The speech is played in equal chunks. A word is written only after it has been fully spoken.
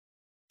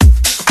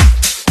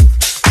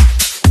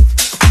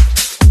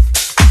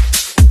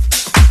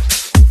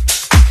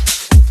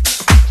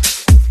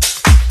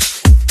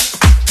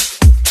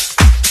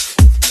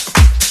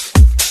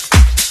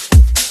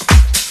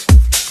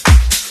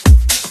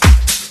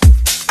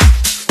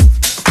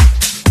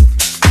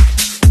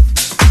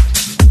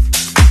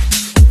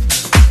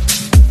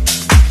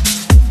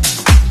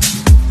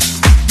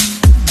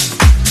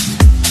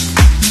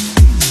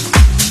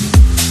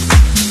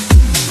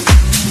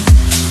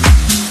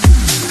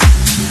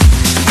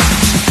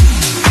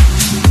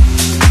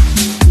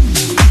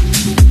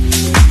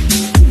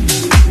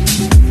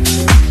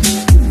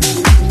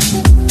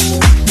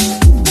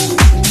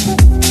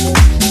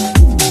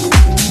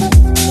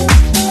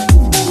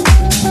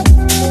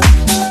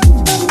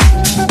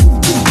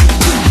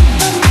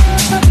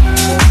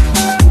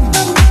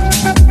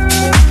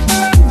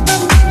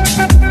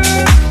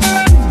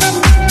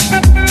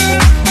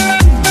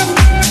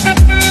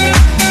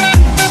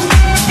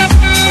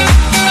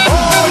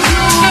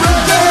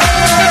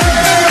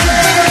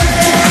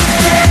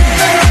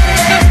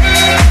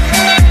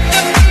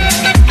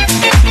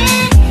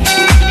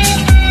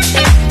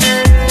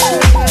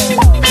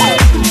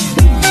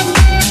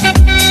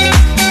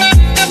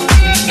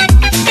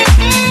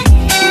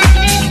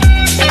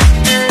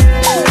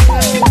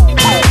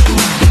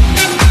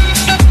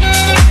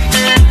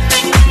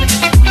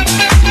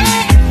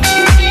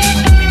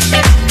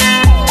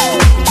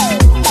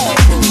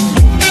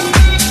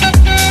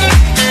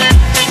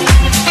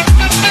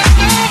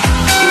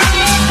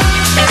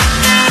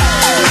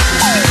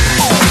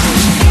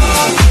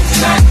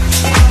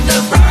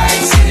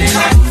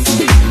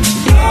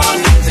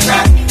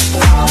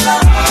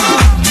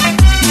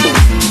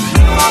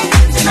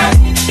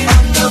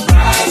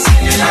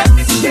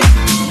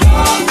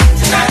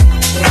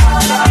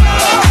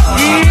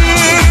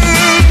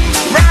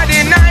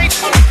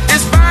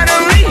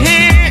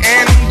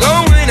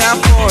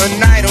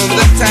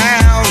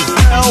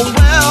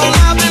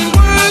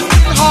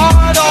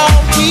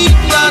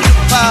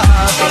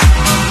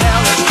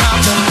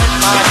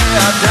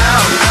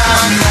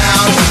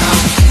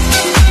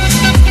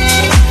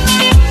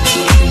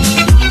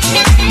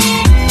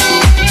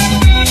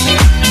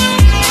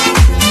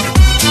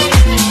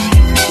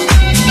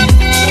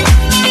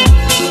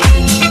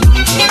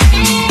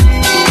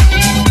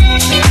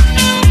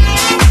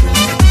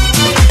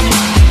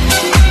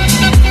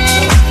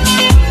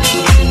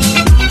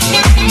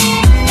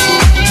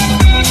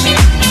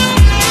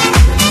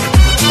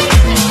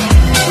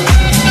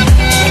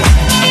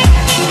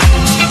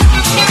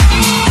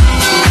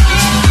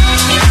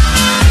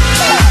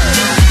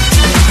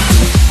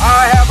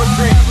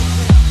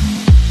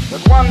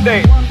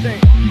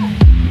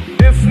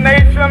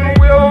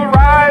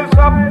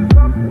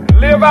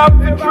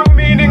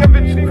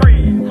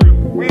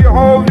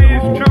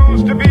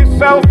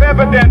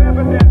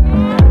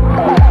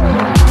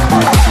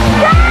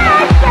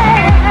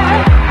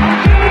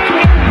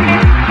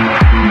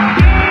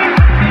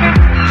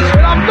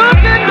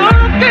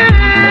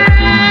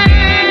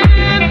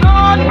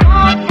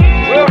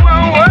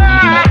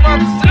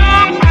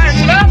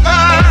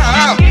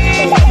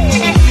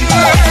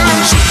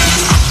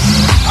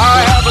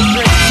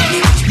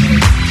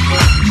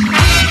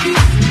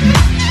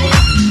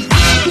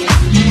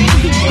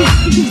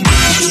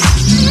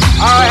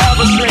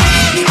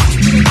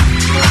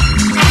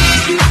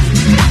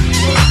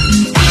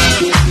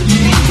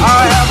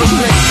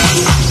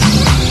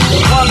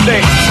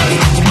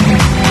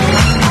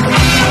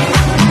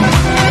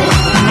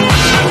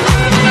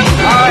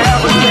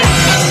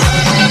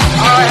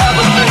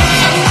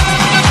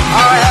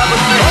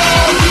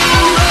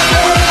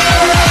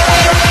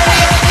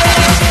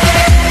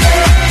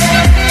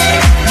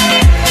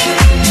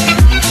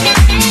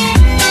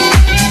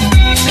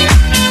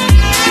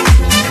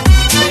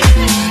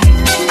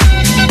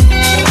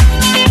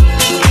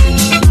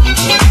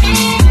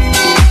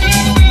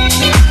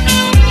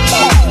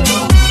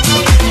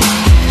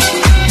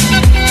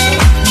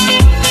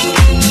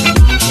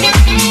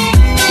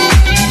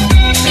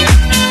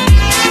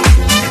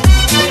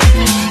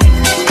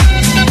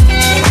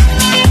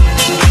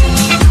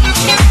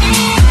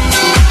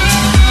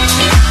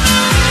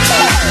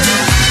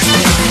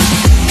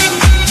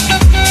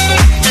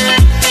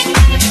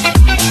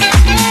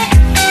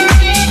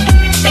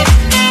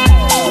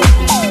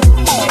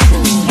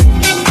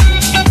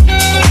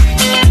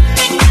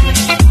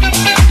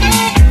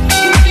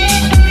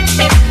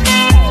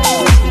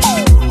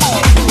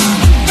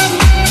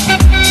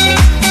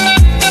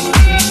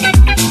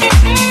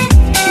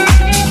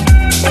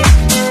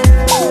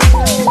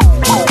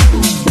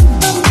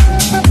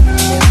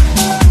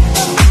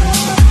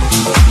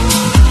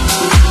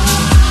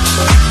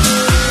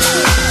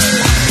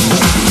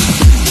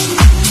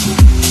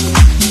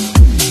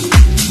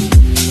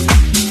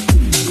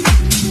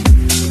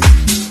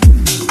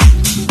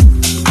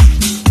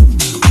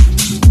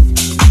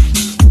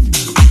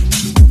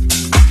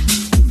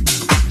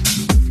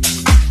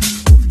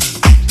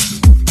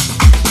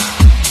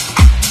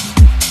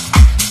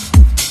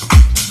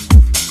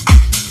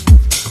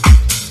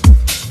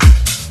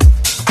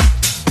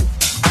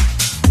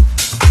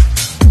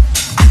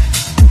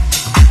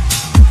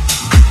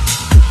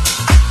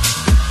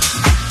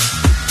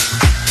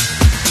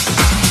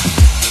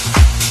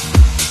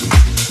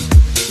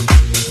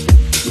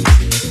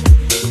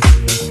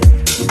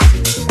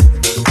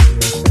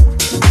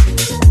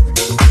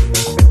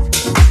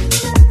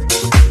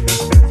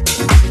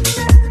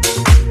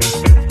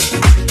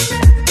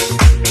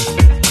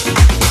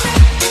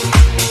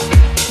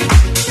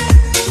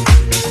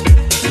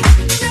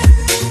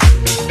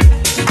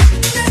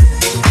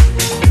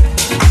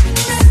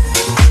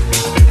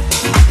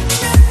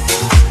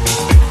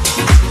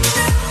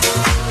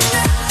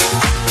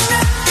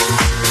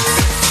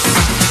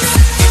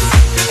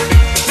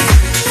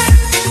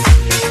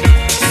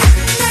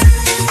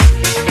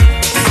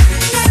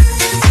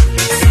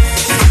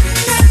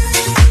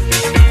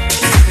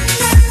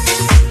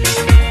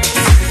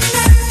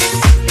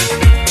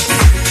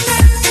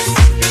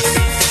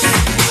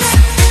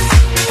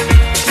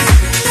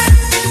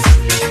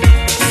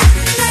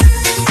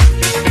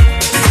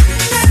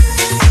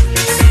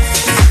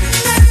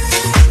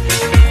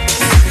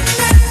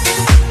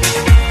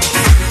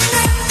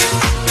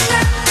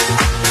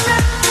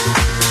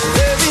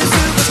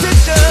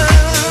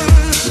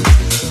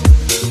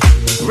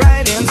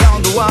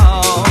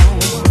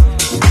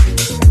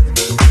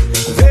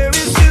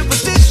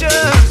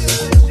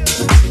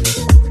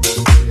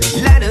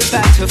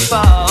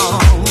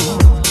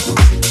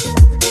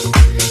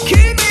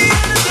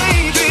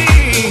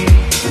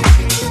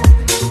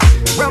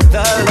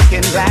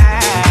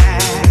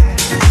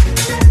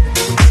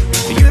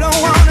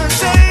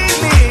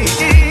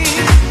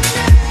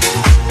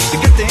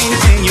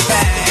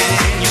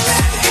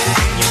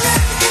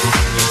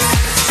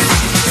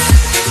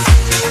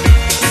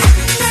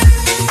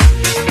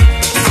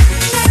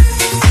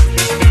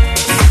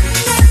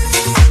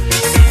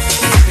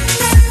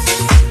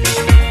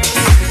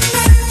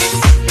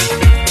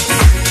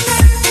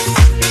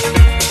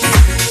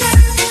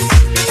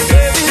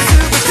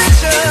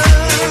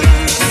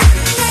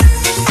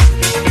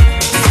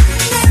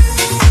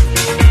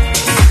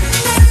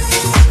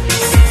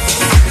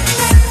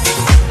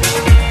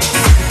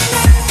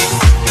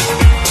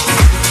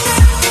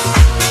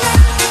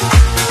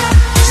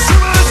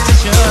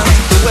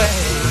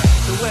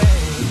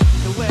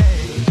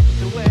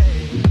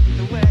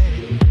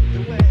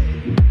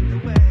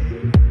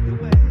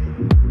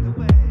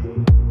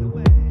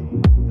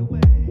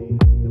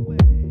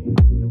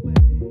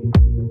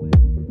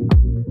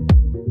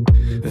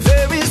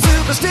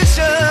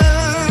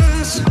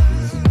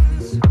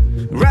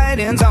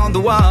writings on the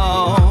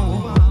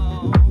wall.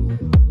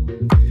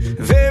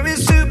 Very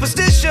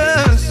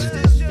superstitious,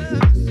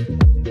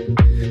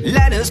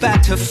 let us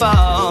back to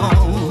fall.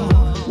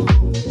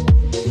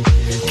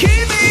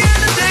 Keep me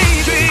in a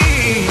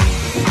daydream,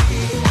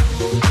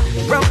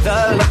 broke the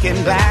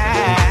looking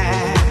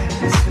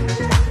glass.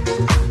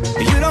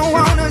 You don't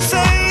wanna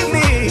save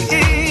me,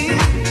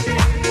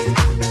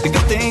 the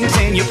good things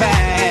in your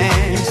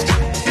past.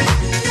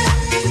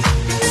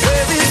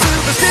 Very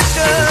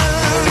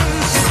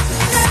superstitious,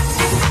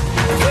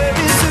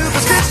 very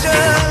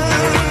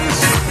superstitious,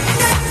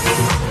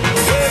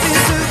 very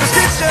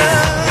superstitious.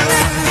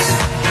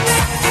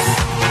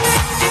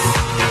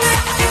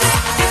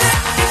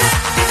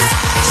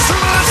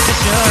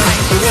 Superstition.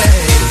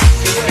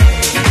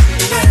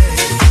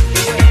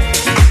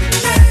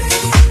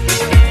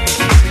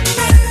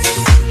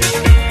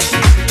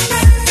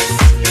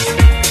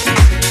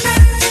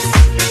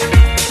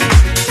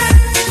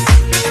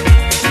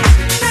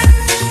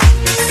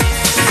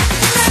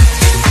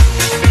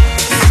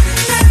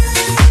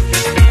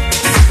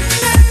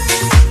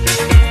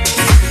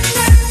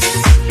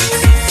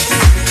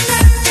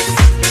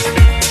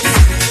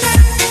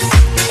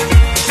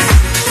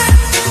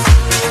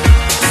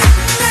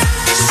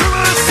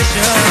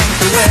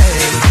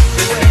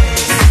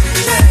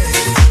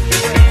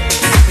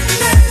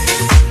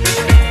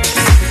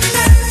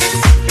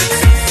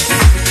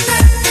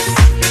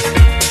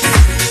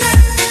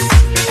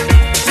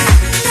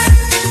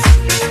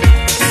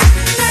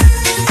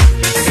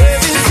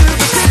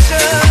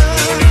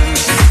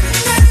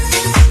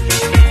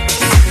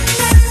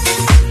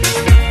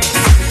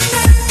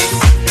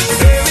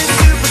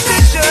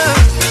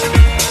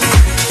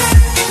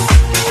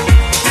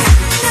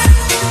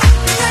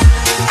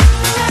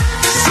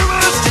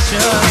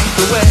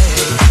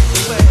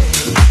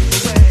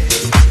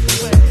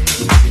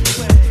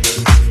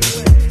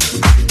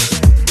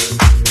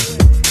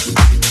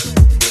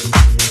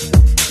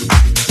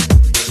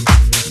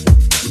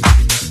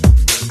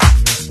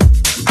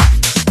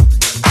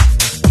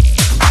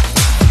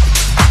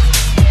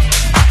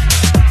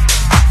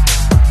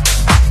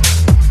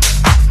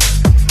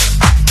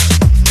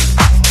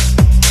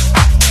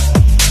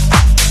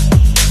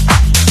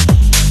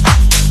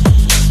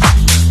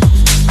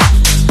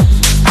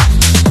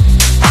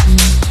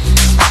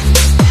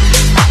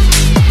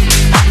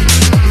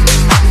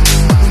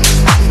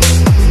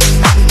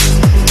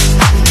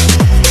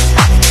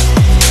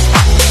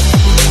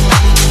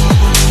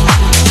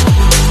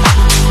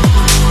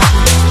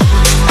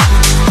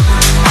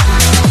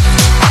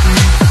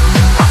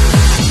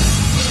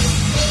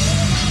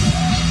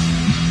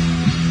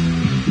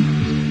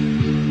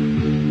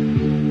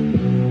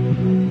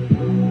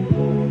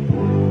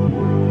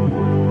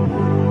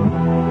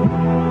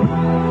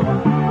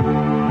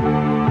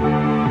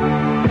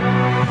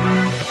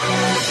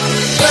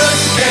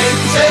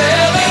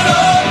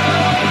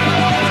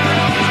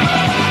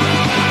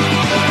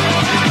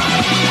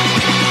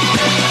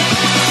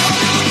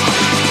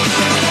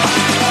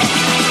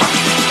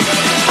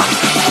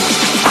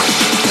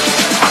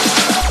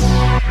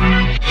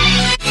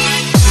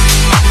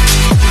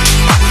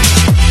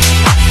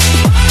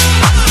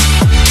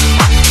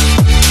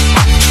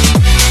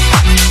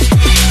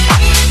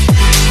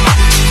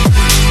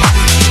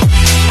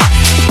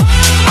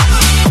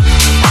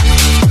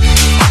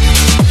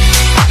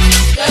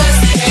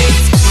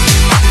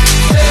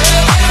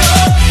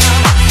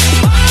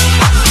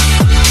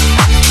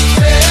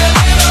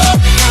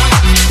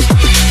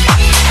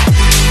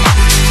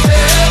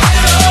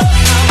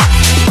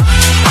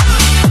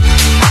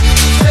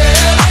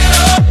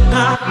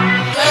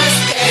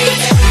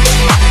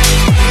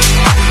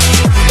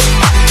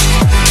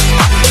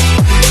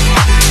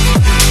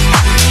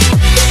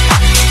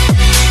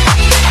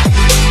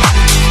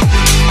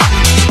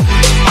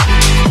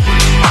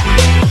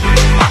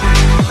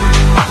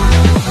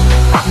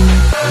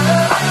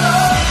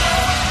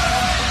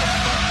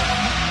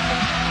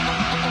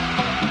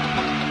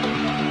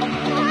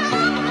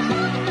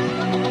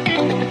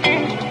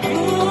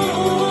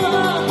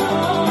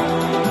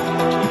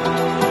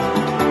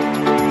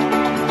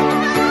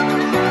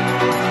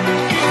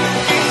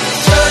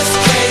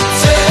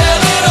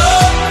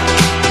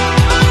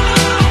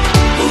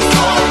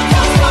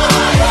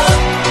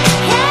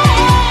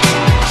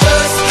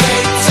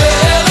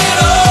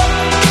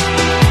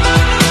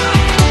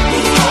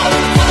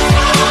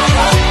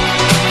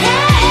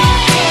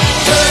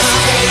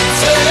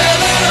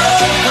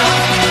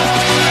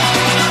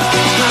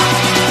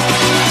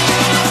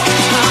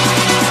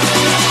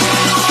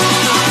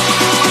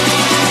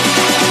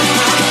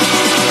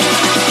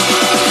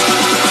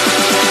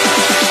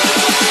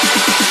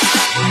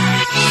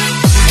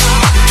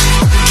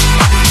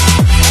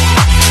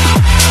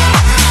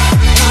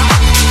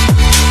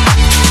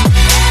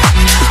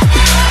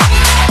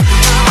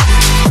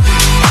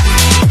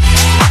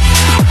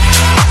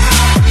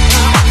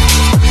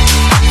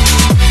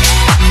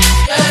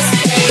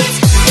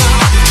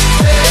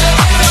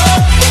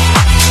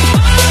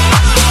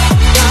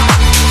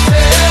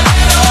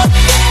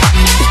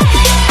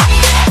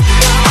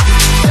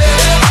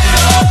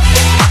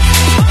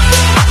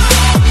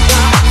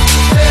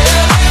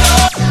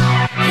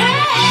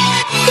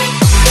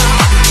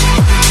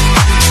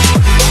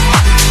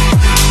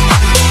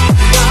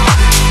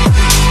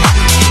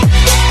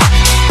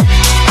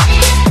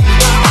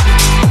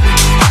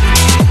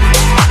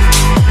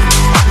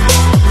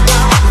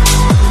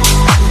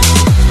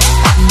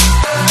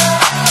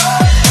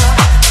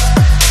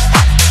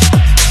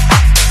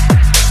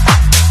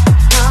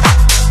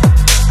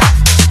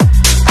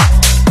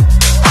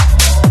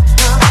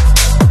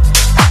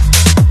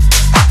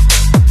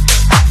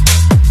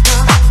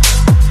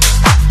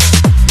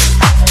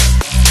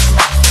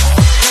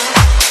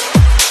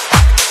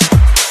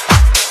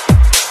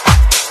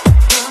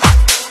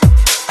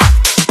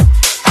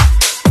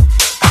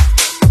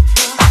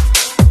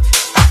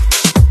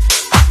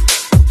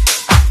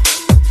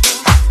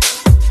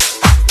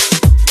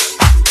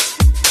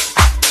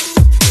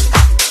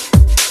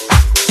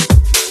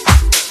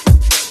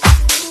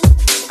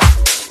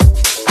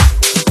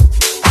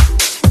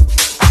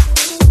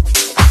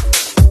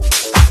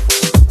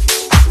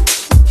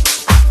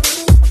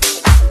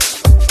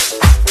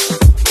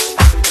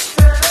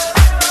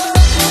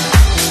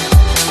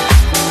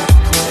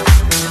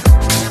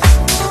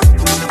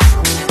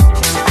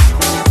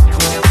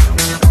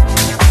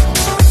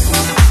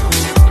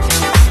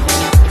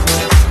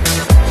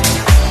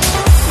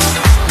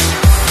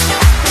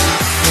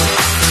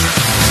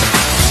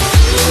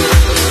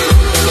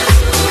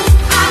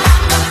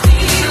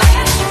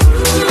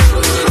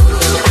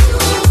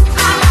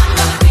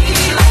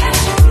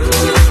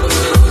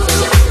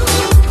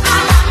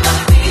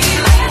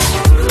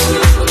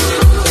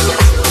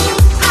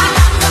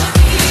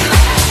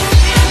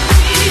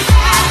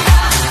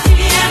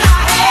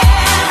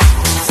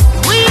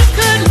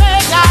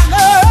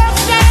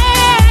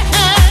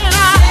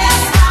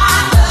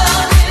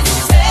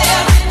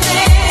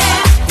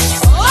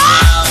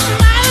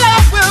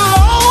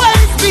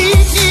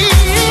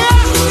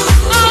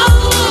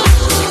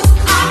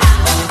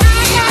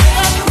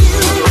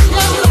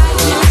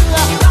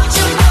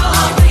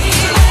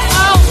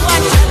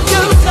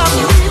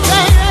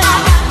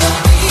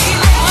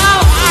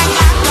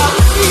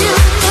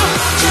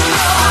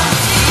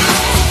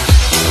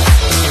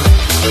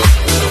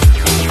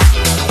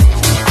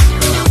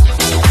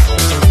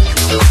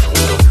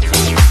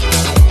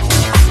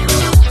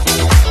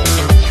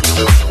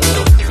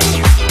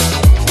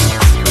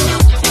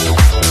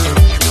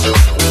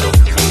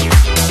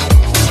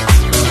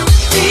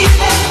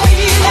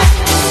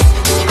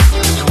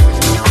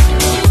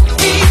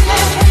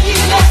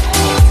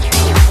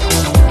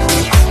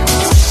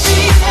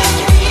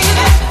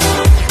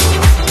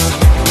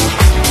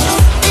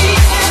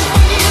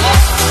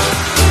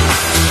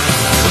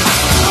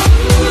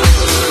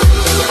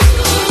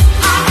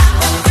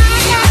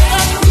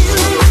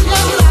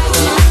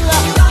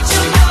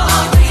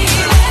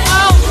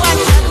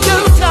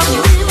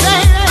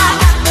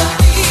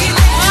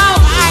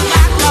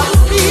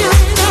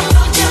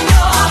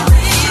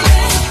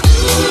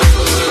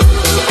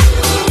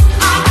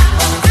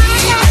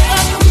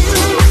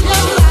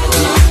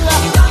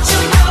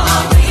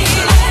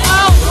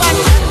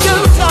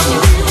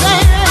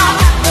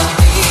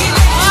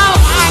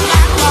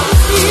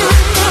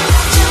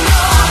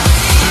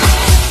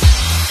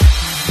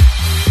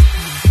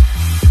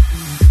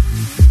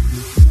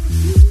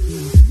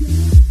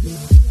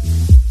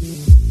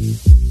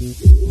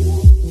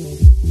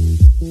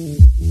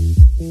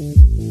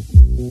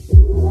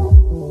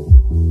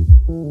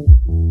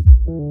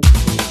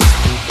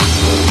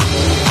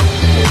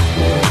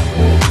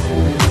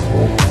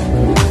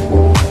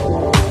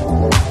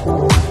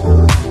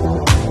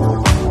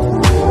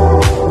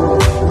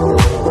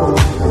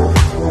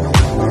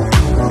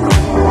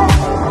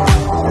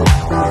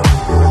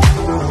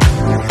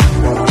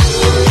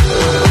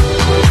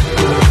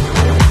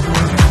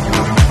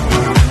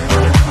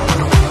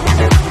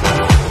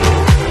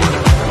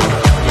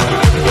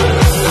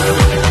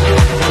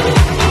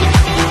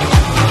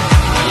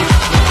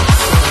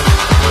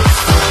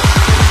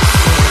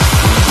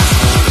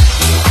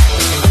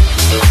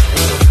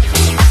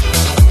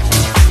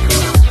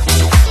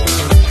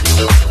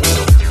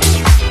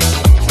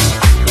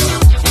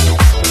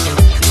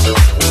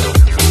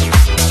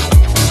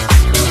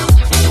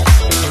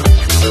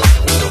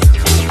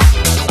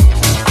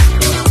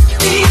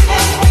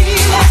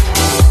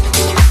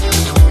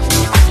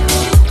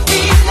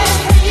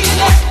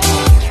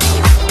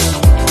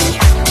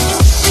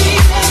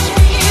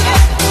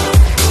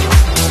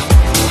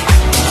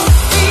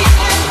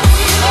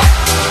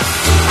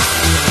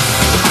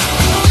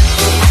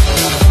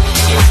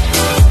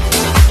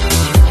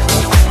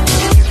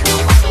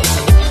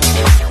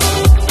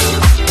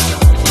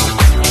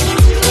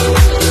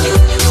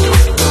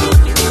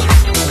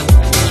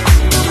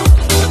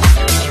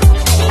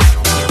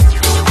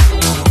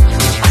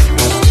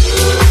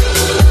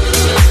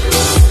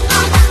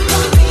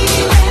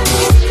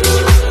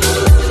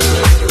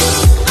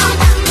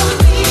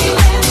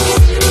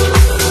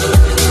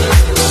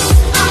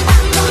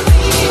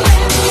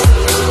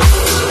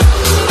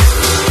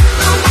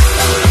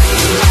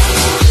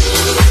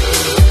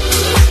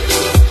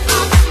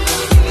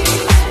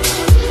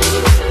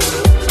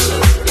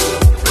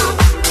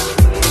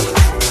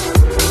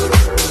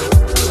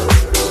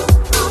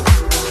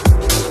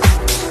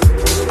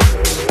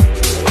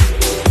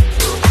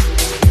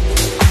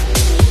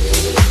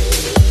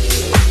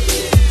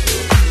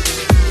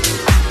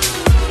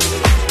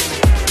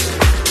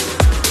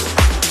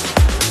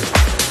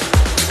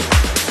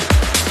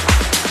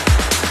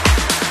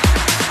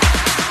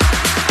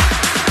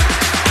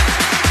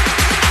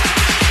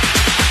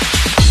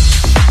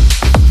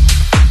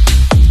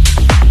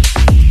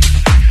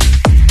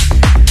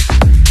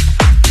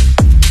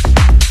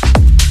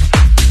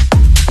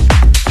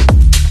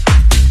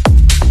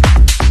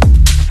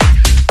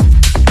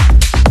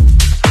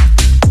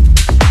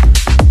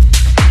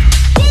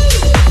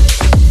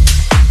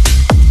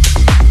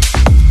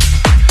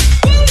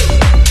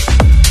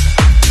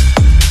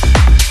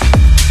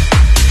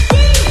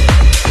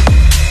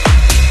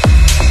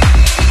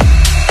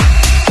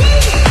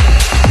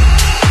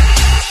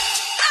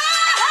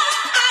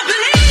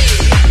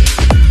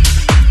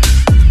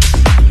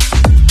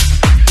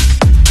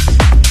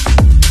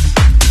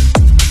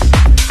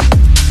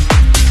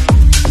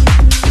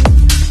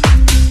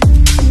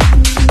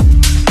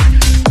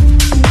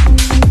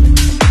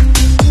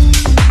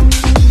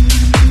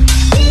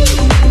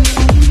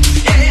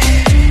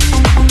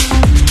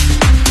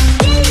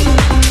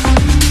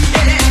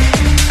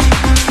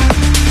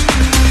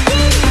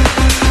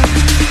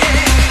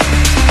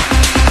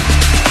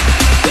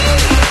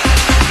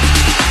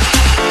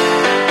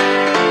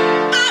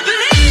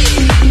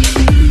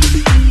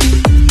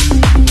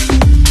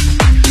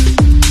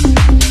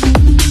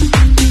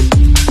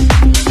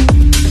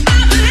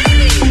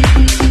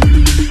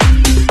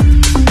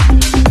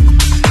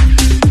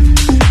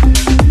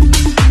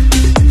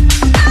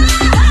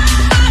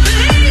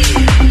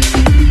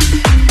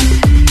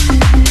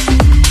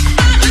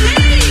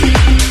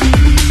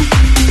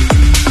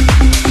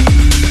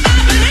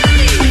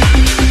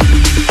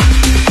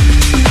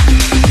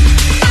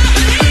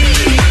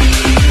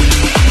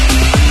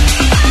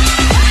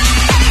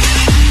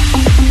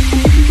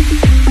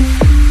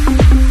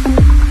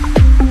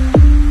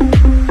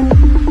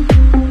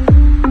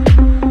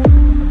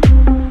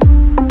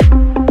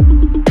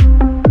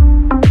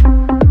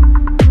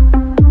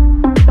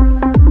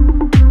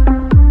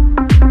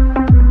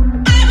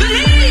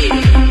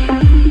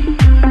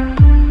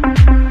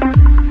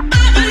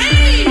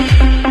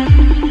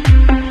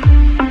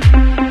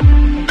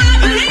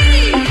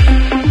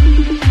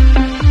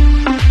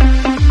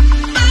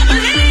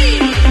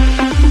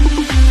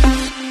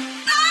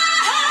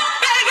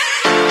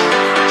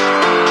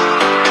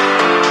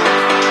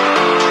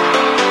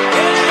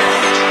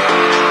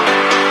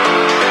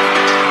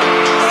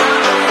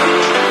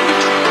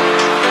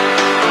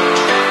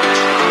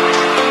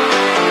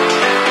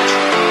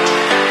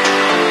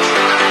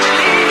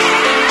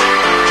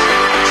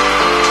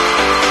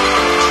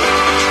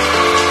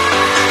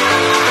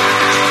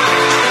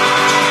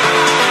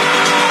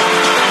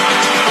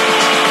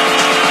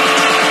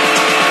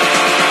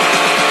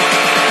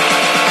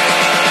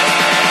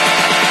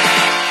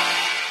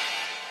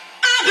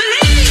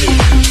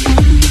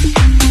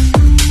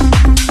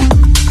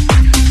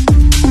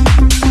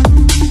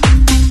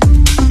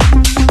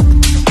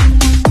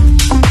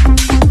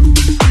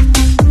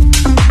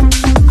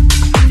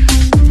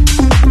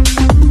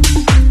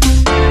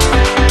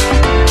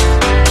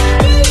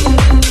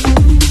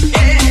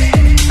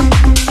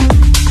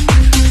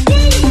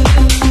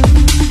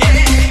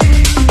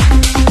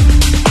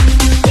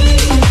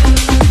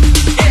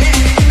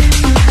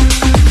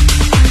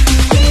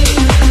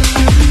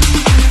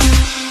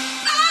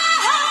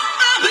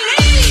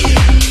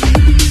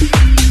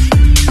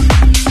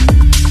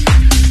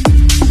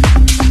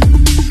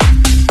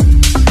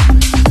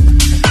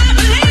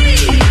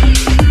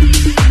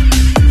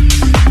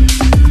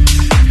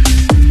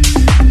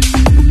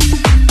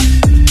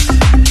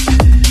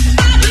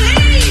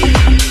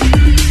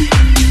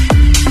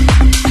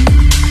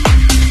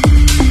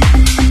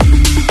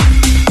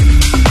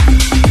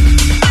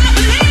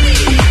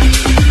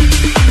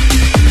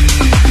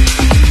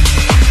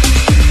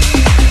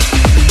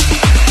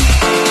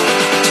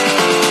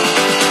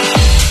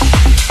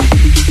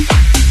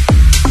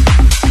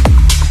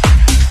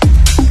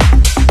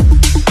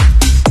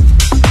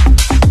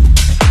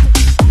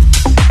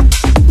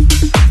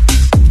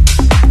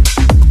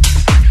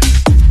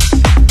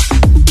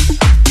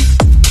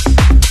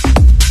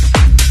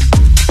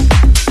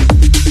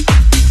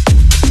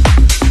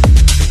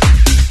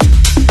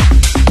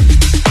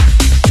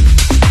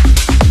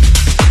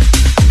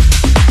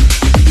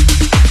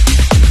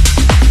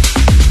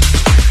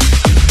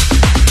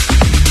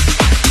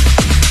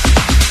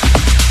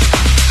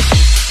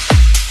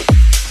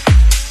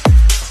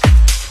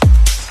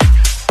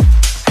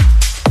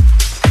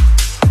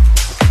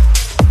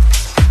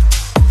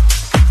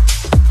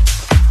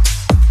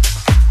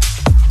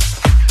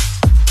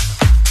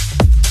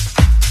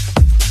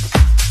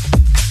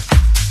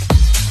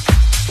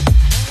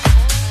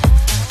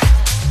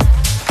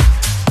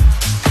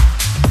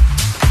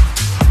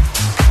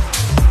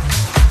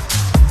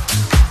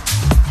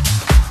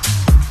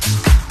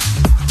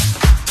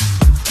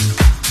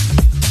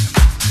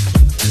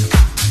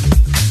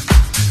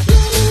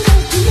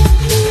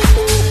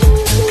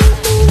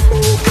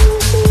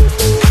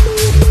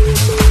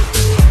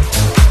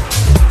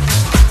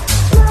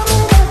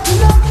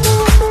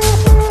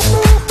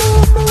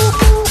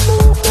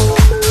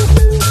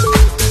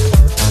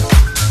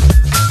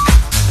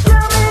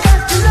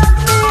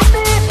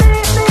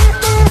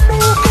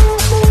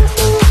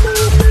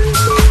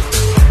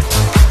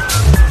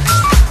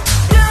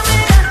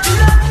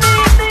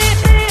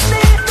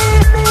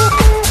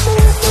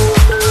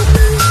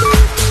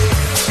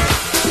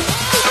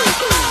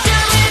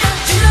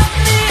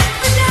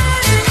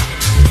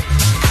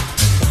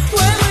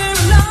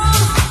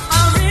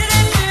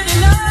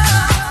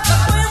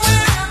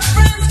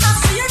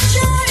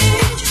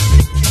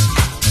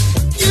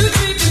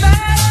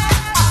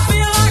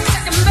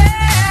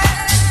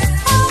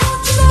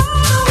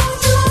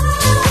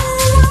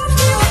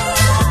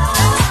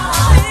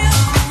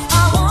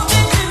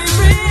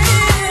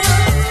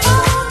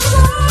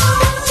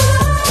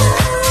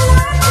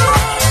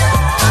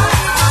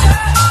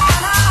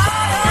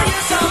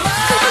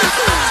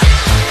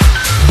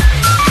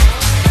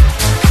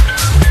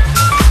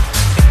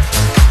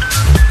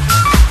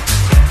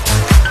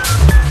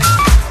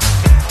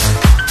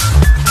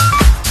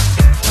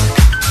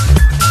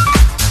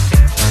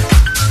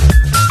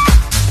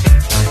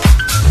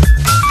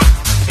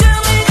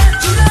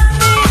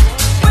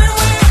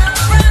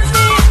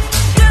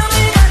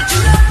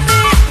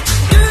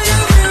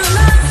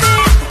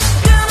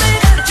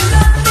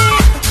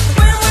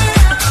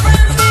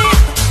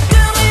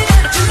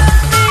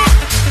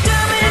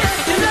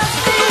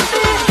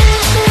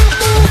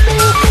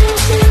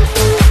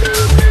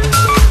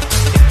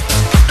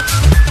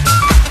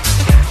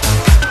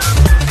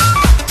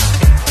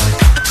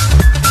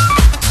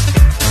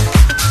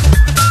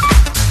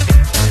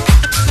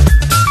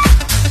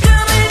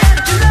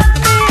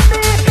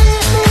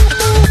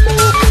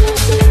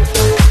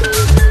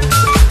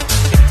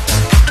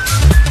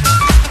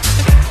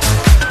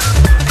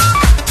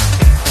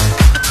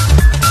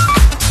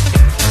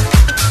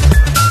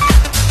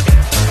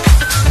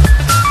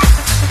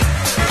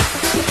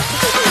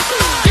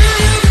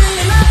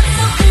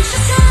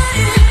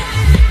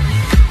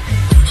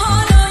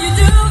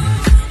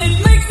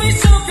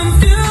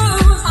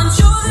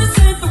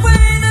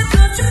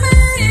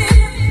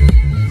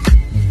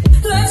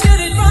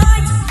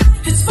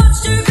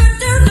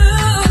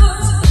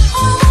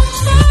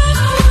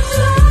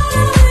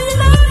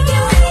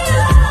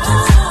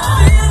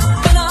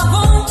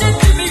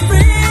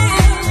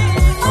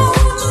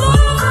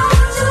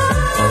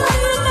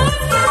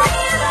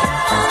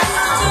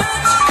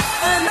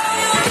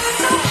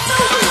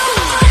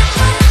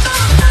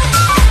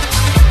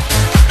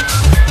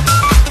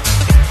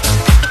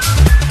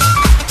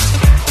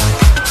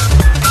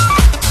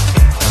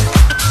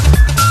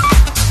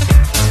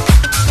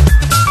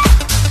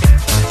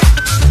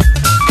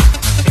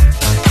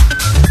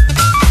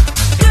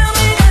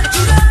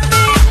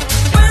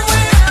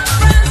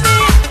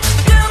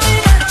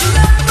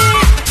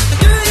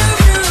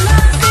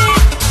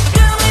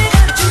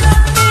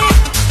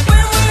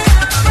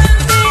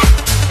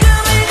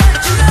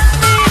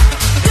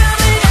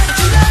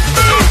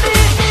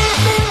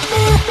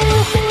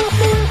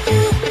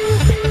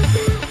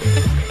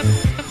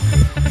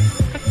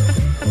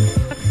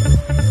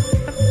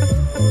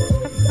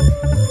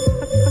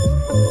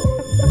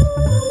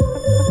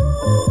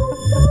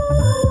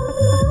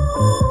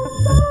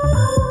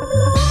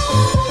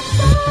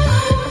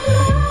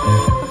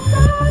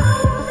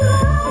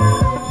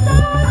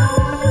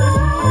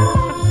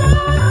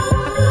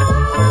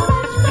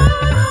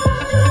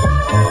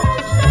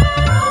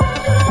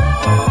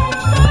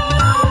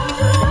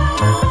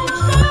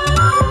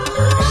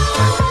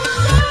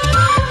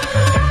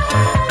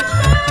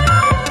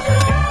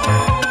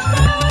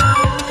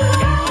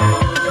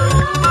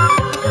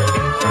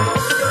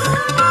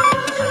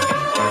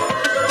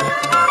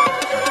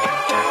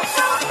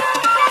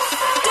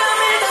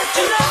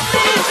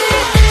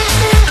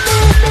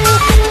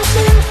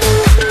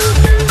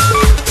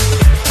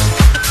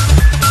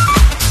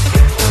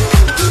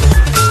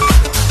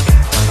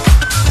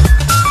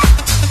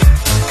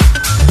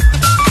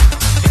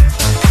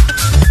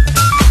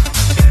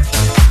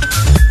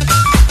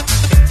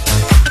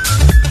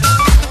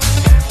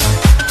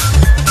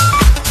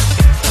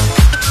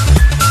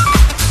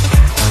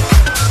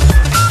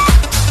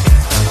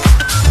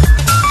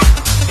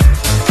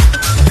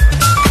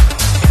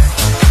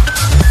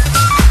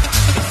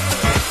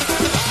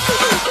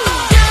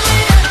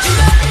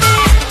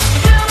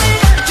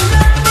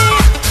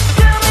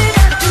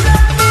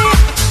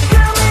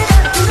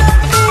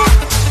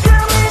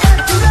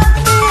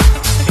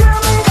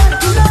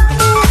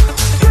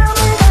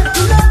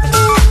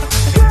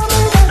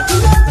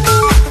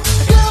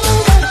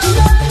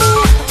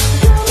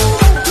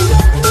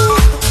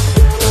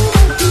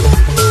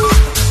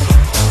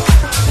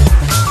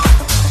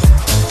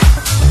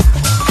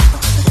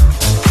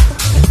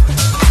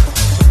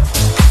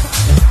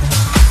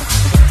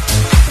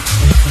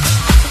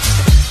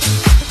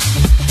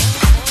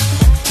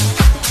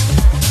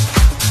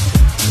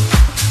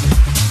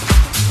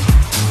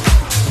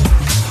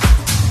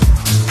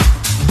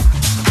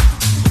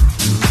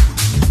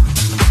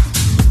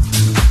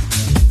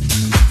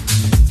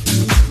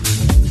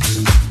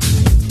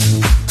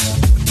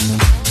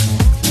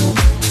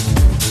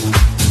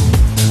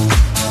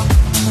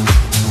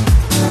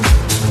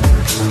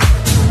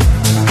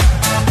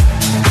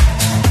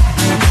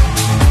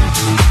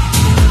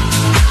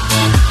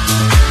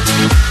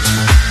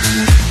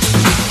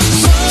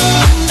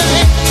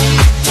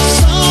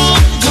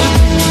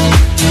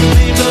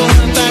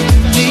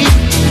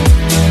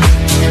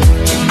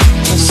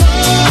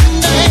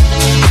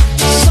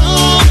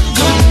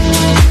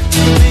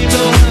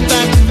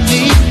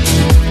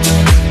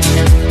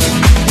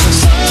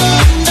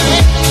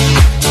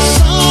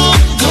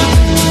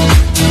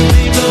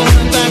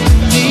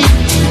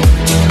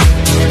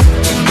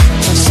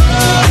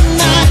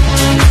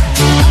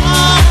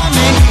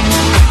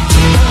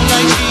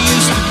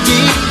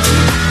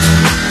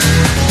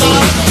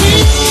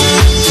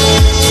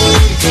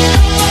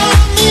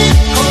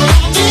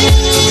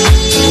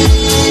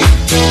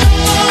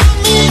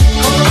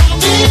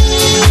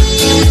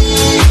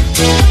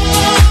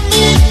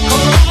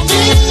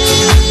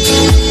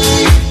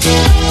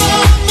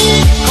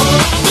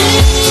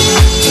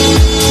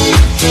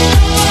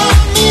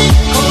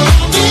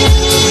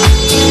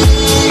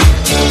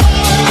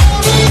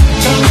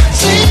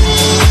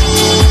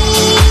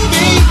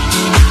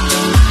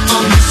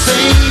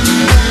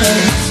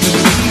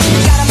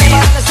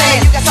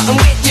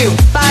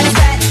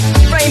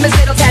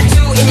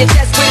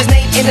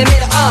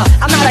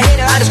 I'm not a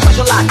hater, I just crush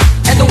a lot.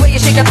 And the way you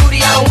shake that booty,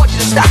 I don't want you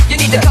to stop. You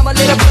need to come a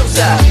little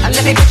closer and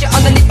let me put you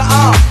underneath my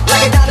arm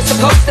like a dollar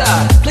supposed to.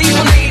 Please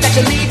believe that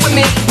you leave with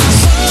me.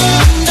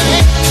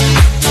 Someday,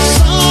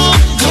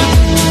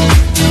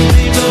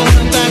 someday, you'll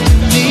come back to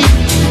me.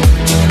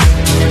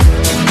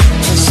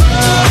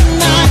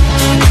 Some night,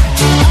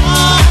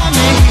 I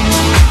may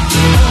feel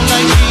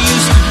like you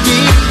used to be.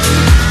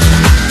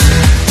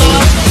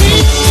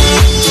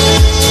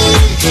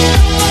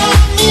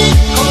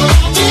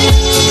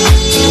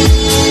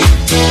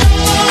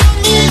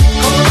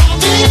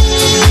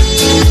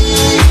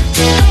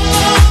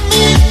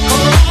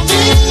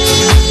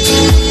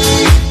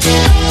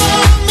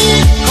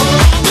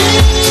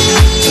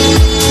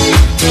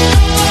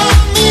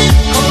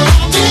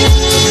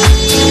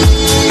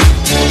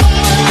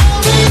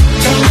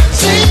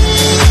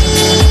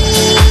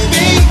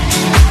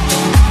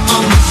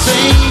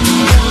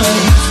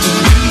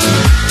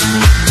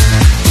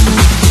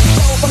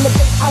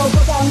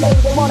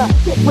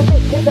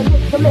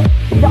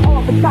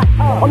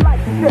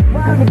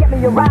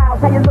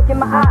 How you look in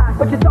my eyes,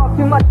 but you talk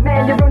too much,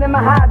 man, you're ruining my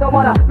high. Don't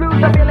wanna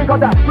lose the feeling, cause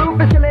the roof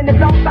is chilling, it's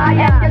on fire.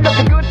 You're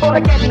looking good for the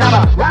getting, I'm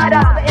a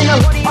rider. In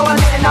a hoodie, oh, I'm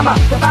a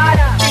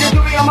survivor. See the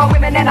jewelry on my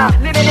women and I'm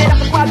living it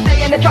up. That's why I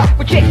stay in the truck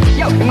with chicks.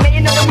 Yo, the man,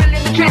 you know the will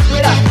in the trench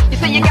with us. You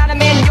say you got a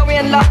man, you're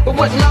in love, but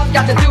what's love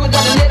got to do with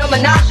a little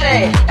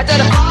menage? After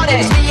the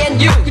party, it's me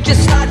and you could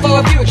just slide for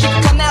a view. She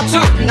can come now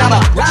too, and I'm a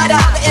rider.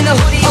 In a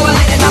hoodie, oh,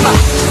 I'm a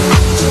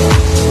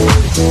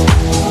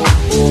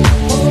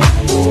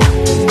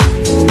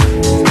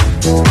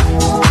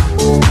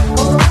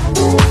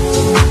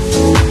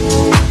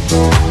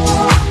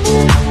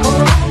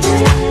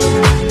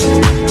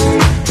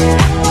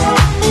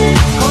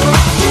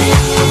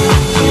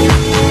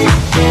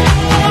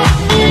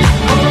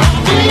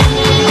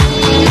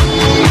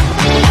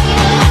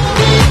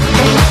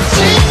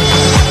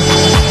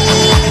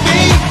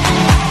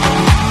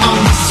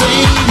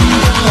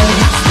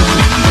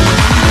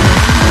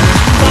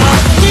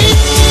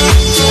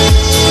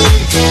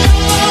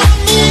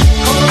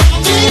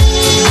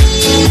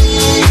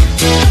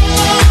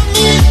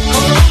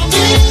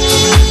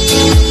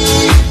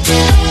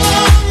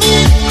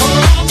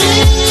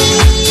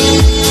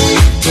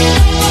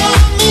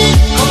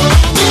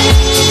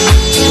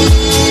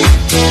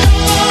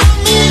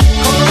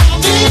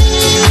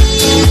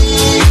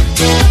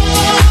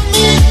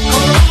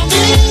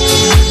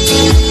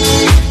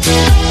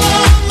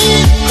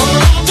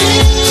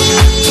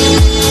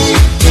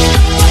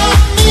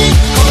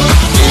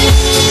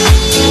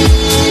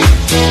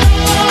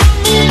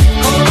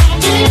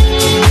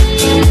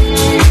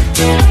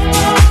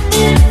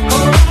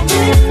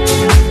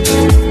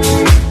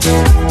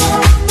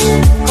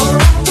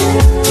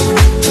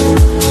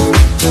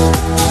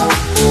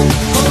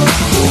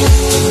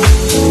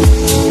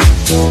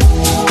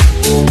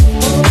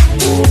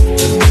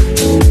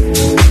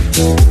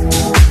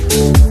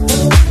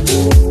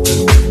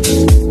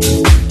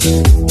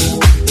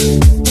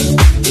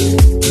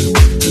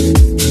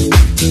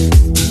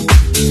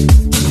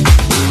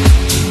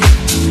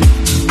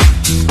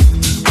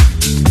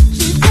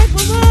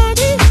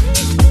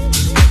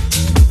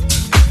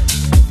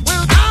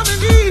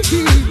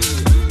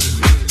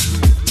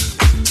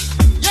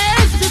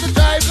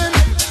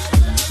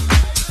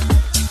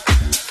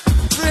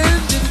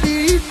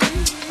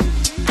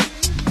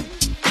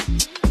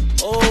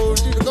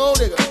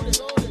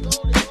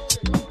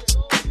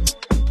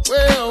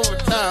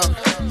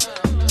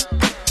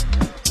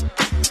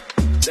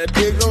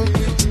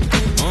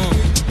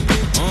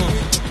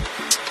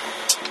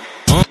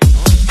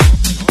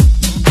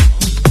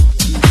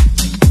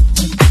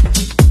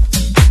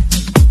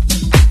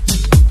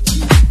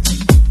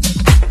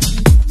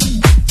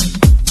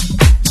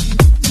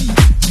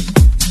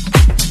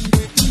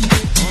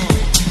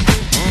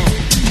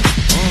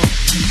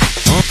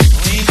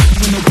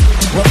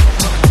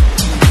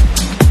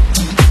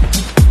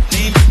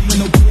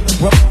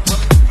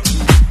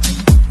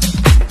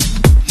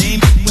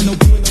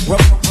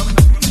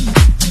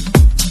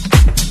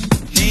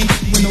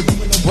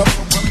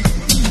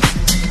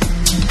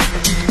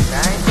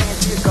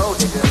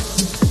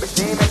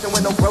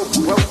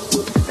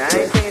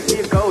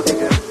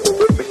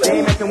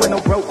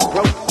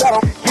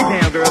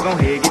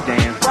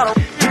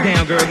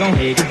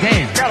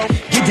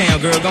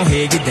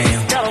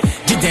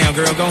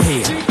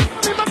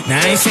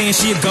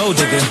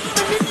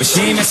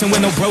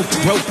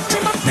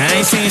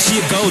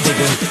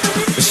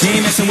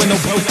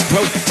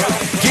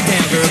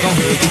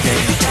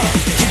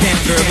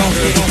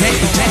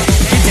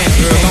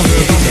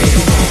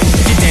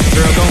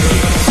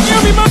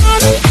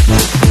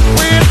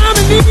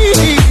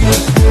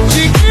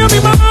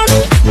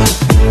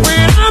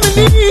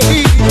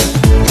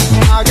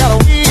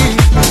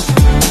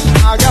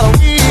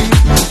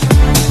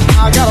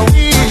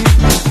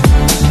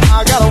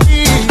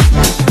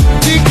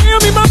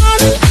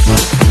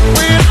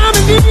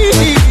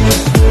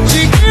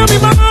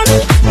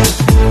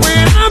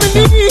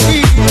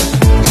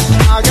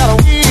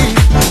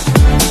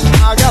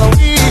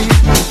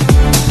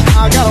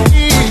I got a weed.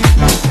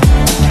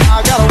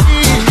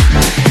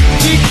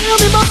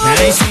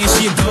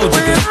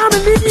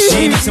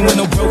 ain't messing with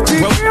no broke.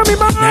 Now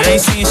I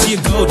ain't saying she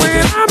a gold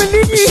digger,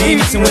 but she ain't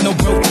messing with no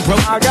broke.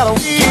 I gotta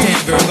eat. Get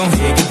down, girl, gon'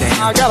 head, get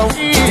down. I gotta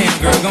eat. Get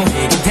down, girl, gon'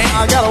 head, get down.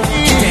 I gotta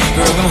eat. Get down,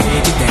 girl, gon'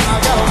 head, get down. I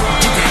gotta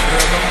eat. Get down,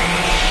 girl, gon' head.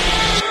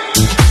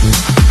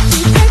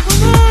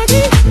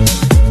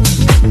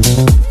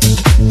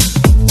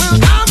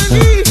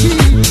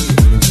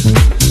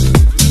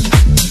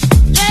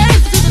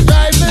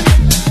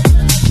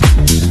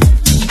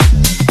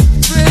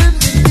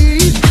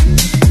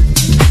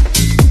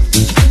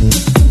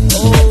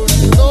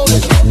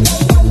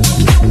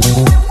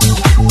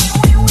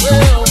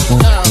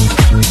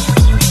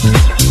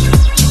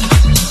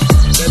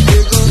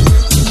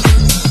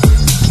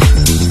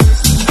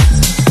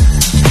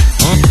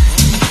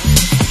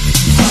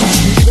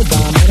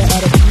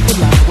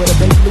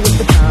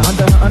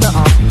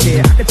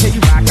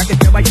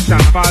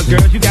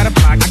 Girls, you got a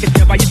flock, I can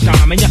tell by your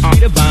charm and your arm.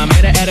 The bomb,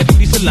 met her at a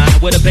beauty salon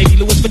with a baby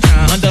Louis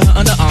Vuitton under her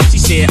underarm.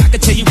 She said, I can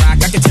tell you rock,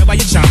 I can tell by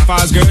your charm.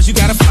 Fars girls, you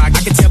got a flock,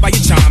 I can tell by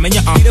your charm and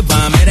your arm. The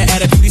bomb, met her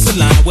at a beauty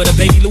salon with a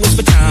baby Louis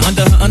Vuitton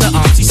under her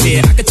underarm. She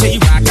said, I can tell you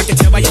rock, I can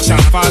tell by your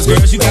charm. Fars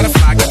girls, you got a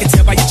flock, I can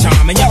tell by your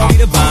charm and your arm.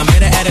 The bomb,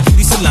 met her at a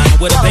beauty salon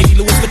with a baby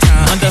Louis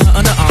Vuitton under her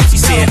underarm. She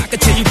said, I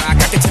can tell you rock,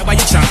 I can tell by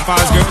your charm.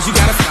 Fars girls, you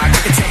got a flock, I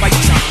can tell by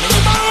your charm and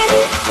your arm.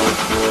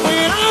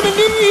 When I'm in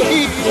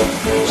need,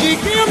 she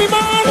give me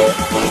money.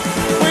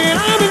 When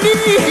I'm in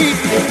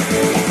need,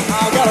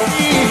 I gotta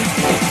eat.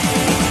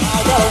 I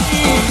gotta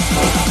eat.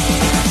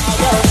 I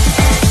gotta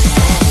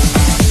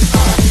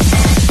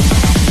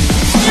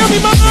give me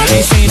money. I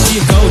ain't saying she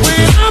a gold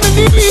digger, When I'm in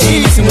need, she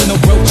ain't messing with no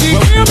broke. she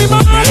give me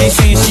money. I ain't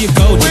saying she a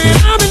gold When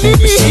digger, I'm in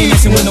she ain't need,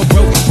 messing with no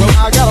broke.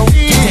 I gotta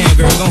eat. Get down,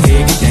 girl, gon'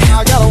 head, get down.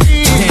 I gotta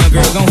eat. Get down,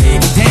 girl, gon' head,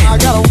 get down. I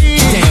gotta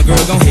eat. Get down,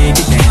 girl, gon' head,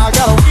 get down. I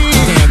gotta eat.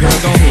 Get down, girl,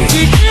 gon' head.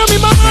 She give me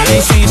money. I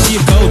ain't saying she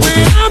a gold When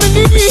digger, I'm in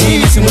need, she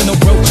ain't messing with no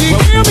broke. she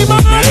give me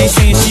money. I ain't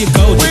saying she a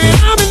gold When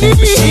digger, I'm in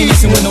she ain't need,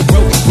 messing with no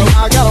broke.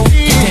 I gotta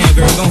eat. Get down,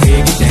 girl, gon'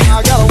 head, get down.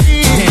 I gotta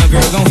eat. Get down,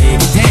 girl, gon' head,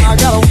 get down. I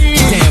gotta eat.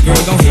 Get down,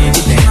 girl, gon' head,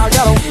 get down. I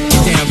gotta eat.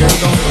 Get down, girl,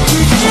 gon' head.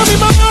 She give me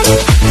money.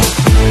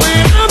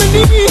 When I'm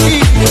in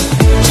need,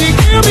 she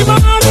give me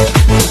money.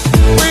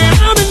 When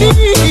I'm in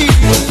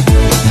need,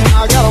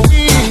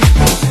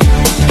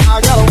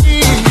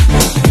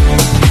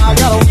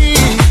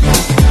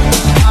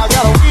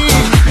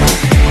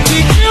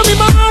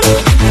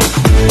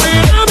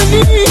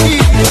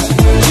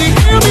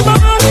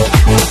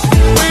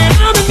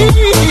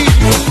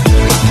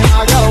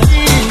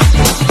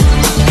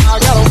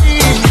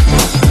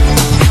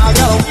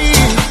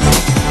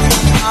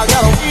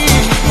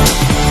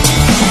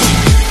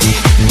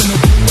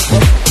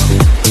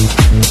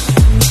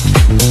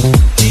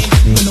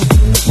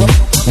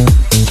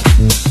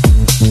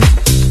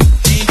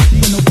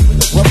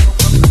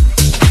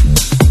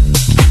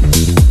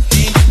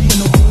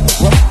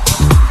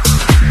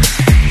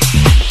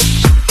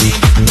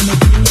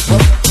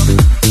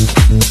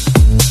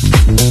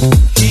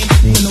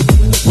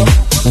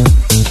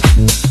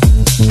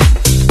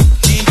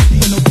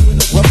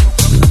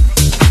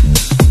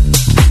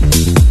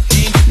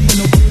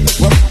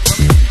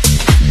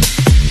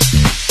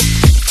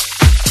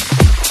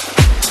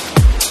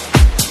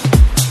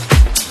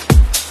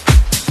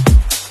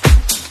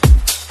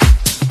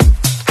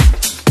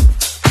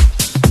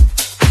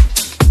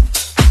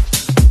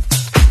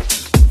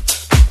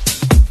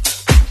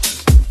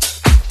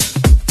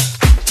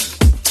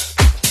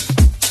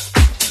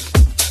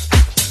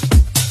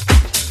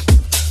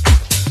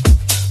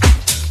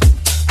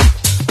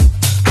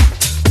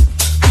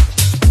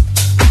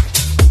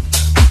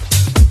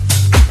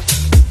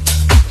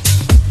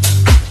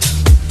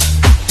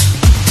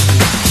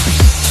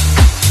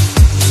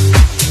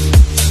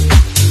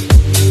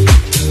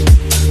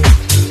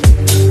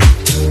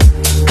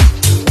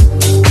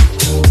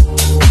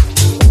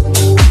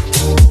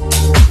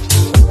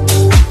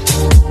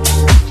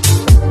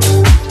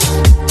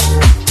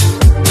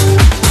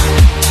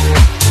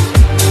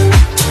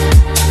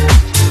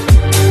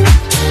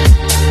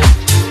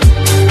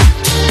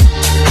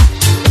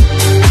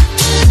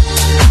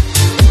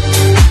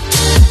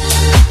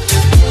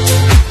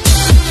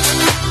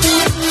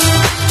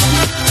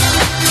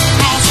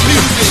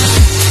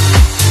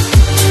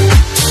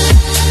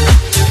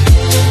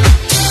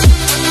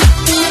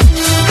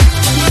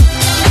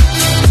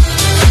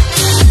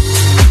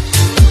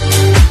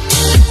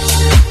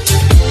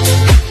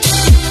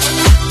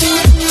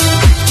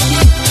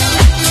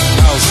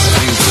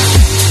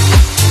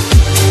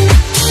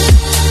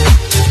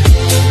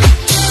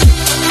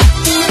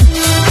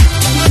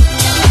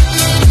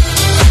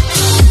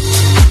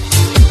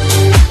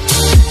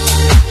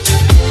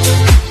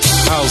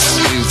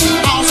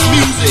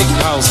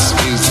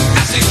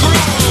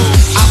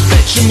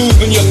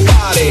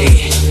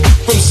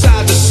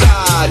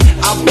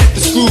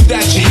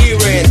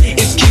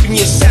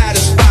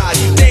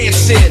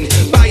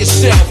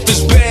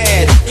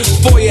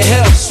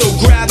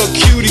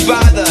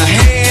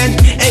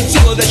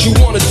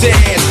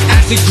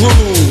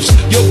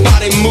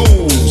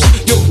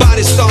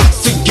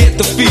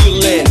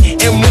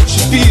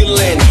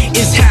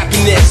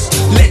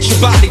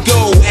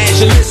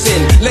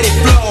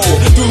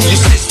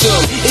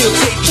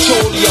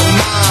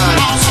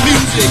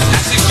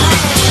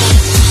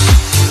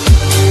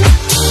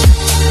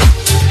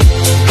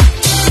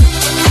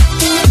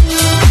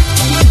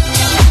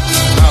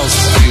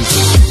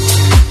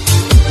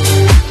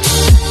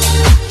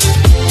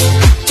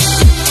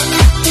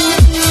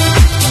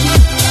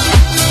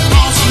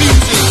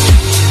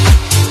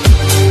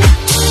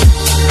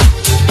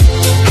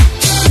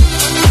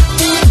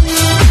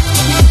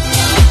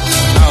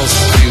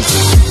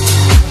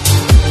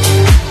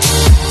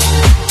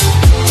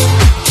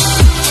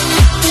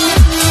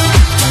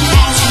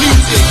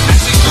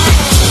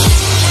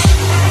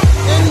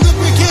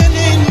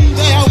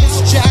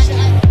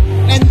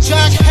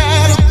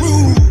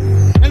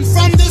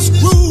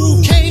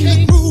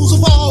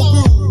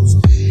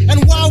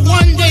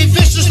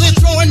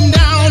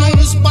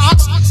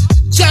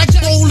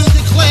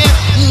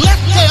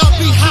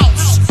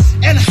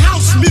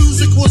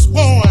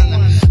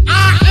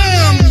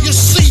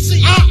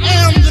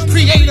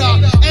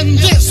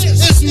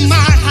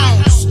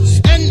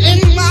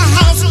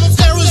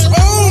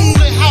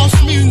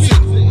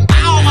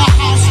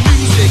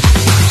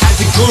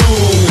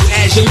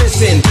 as you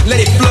listen. Let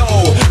it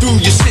flow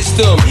through your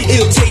system.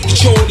 It'll take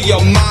control of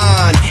your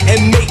mind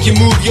and make you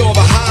move your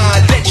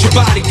behind. Let your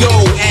body go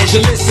as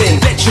you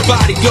listen. Let your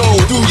body go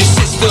through your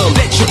system.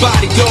 Let your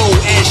body go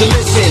as you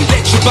listen.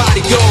 Let your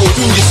body go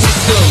through your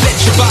system. Let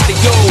your body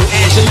go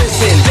as you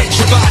listen. Let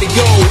your body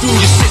go through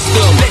your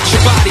system. Let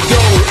your body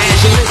go as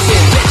you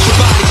listen. Let your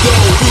body go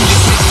through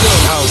your system.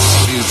 House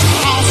music.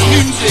 House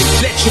music.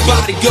 Let your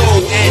body go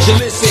as you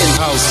listen.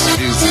 House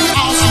music.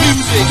 House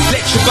music.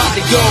 Let your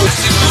body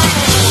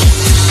go.